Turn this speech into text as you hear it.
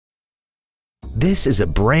This is a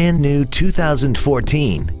brand new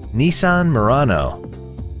 2014 Nissan Murano.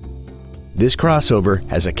 This crossover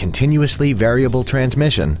has a continuously variable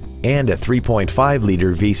transmission and a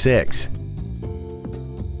 3.5-liter V6.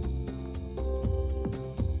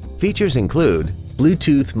 Features include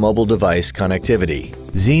Bluetooth mobile device connectivity,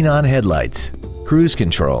 xenon headlights, cruise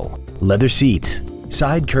control, leather seats,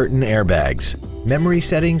 side curtain airbags, memory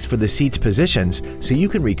settings for the seat's positions so you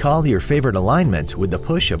can recall your favorite alignments with the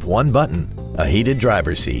push of one button, a heated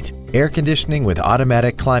driver's seat, air conditioning with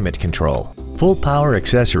automatic climate control, full power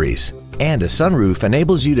accessories, and a sunroof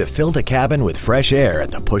enables you to fill the cabin with fresh air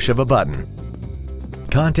at the push of a button.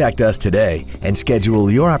 Contact us today and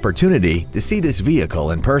schedule your opportunity to see this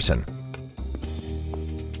vehicle in person.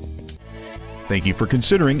 Thank you for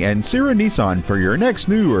considering Ancira Nissan for your next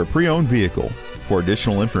new or pre-owned vehicle. For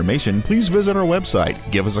additional information, please visit our website,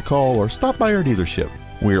 give us a call, or stop by our dealership.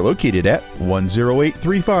 We are located at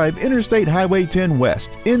 10835 Interstate Highway 10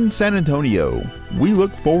 West in San Antonio. We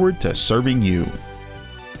look forward to serving you.